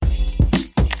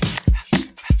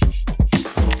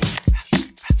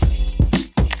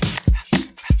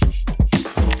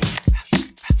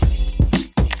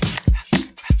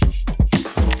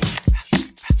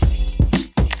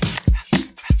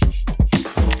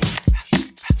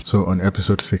So on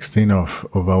episode 16 of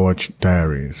Overwatch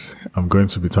Diaries, I'm going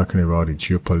to be talking about the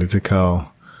geopolitical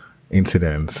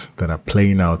incidents that are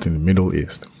playing out in the Middle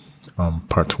East.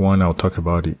 Part 1, I'll talk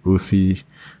about the Houthi,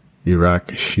 Iraq,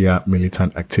 Shia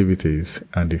militant activities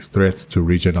and the threats to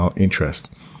regional interest.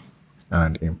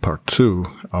 And in part 2,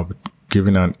 I'll be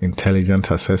giving an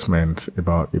intelligence assessment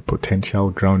about a potential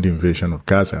ground invasion of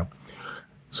Gaza.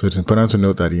 So it's important to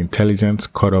note that the intelligence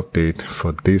cut-off date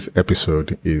for this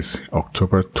episode is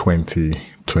October 20,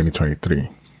 2023.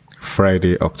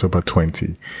 Friday, October 20,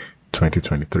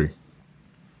 2023.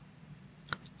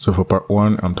 So for part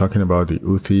 1, I'm talking about the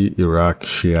Houthi, Iraq,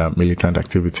 Shia militant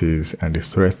activities and the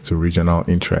threat to regional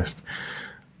interest.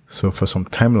 So for some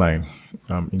timeline,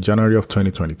 in January of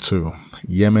 2022,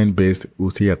 Yemen-based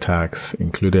Houthi attacks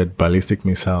included ballistic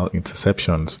missile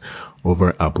interceptions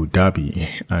over Abu Dhabi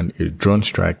and a drone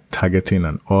strike targeting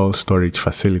an oil storage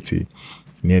facility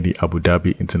near the Abu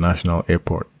Dhabi International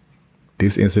Airport.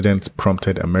 This incident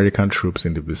prompted American troops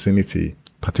in the vicinity,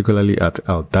 particularly at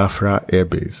Al Dhafra Air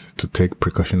Base, to take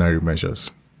precautionary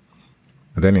measures.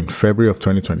 And then in February of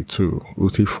 2022,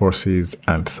 Houthi forces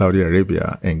and Saudi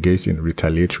Arabia engaged in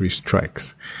retaliatory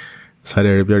strikes. Saudi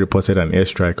Arabia reported an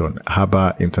airstrike on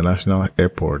Haba International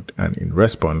Airport, and in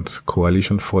response,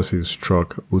 coalition forces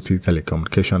struck Houthi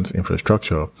telecommunications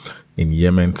infrastructure in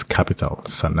Yemen's capital,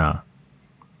 Sana'a.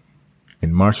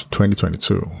 In March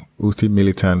 2022, Houthi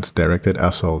militants directed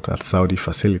assault at Saudi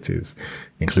facilities,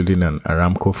 including an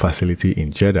Aramco facility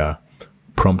in Jeddah,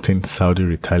 prompting Saudi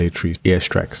retaliatory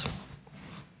airstrikes.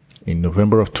 In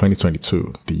November of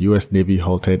 2022, the U.S. Navy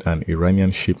halted an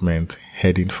Iranian shipment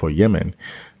heading for Yemen,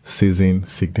 seizing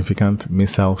significant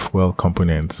missile fuel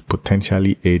components,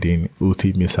 potentially aiding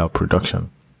Houthi missile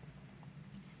production.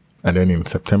 And then in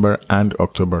September and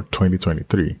October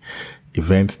 2023,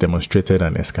 events demonstrated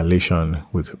an escalation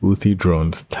with Houthi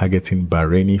drones targeting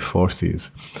Bahraini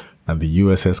forces and the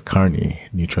USS Carney,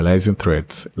 neutralizing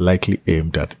threats likely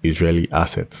aimed at Israeli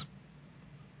assets.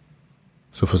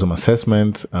 So for some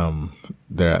assessments,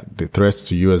 there are the threats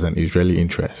to U.S. and Israeli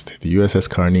interest. The USS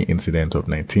Carney incident of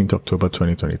 19th October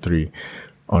 2023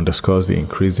 underscores the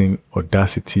increasing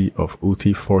audacity of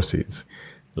Houthi forces,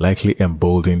 likely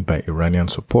emboldened by Iranian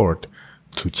support,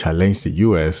 to challenge the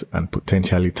U.S. and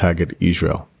potentially target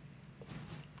Israel.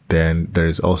 Then there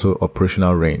is also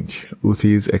operational range.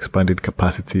 Houthis' expanded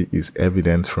capacity is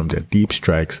evident from their deep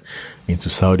strikes into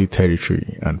Saudi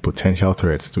territory and potential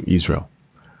threats to Israel.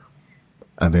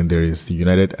 And then there is the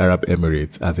United Arab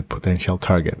Emirates as a potential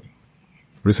target.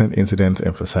 Recent incidents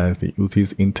emphasize the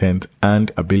Houthis' intent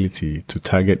and ability to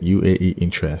target UAE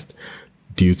interest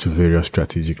due to various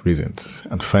strategic reasons.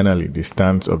 And finally, the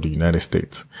stance of the United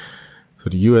States. So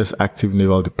the U.S. active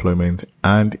naval deployment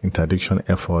and interdiction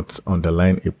efforts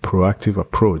underline a proactive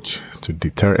approach to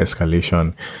deter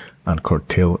escalation and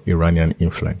curtail Iranian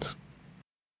influence.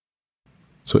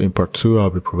 So in part 2, I'll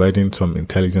be providing some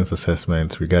intelligence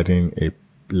assessments regarding a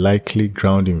likely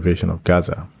ground invasion of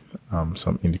Gaza,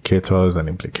 some indicators and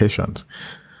implications.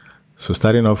 So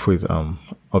starting off with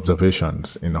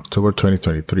observations, in October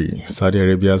 2023, Saudi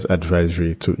Arabia's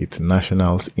advisory to its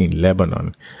nationals in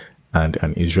Lebanon and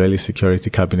an Israeli Security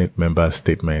Cabinet member's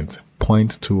statement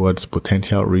point towards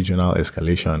potential regional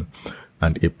escalation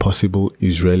and a possible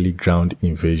Israeli ground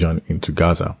invasion into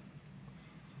Gaza.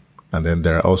 And then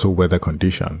there are also weather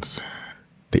conditions.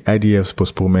 The IDF's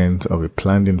postponement of a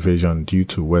planned invasion due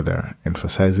to weather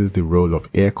emphasizes the role of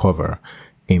air cover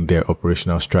in their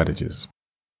operational strategies.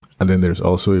 And then there's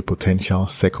also a potential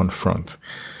second front.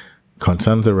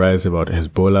 Concerns arise about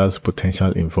Hezbollah's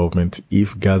potential involvement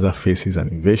if Gaza faces an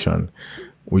invasion,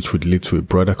 which would lead to a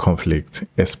broader conflict,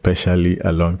 especially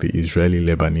along the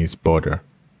Israeli-Lebanese border.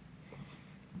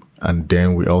 And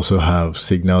then we also have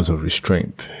signals of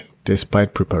restraint.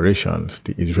 Despite preparations,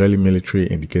 the Israeli military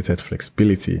indicated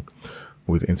flexibility,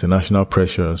 with international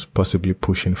pressures possibly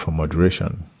pushing for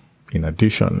moderation. In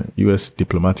addition, U.S.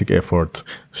 diplomatic efforts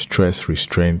stress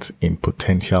restraint in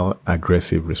potential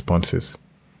aggressive responses.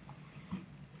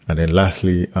 And then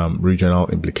lastly, regional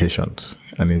implications.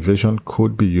 An invasion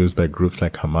could be used by groups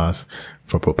like Hamas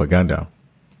for propaganda.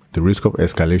 The risk of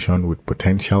escalation with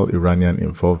potential Iranian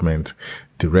involvement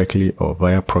directly or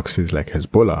via proxies like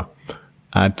Hezbollah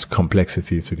adds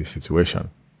complexity to the situation.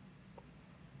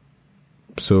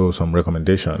 So some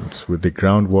recommendations. With the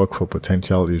groundwork for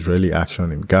potential Israeli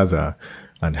action in Gaza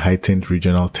and heightened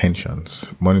regional tensions,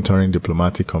 monitoring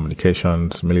diplomatic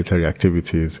communications, military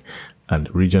activities, and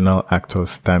regional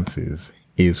actors' stances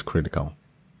is critical.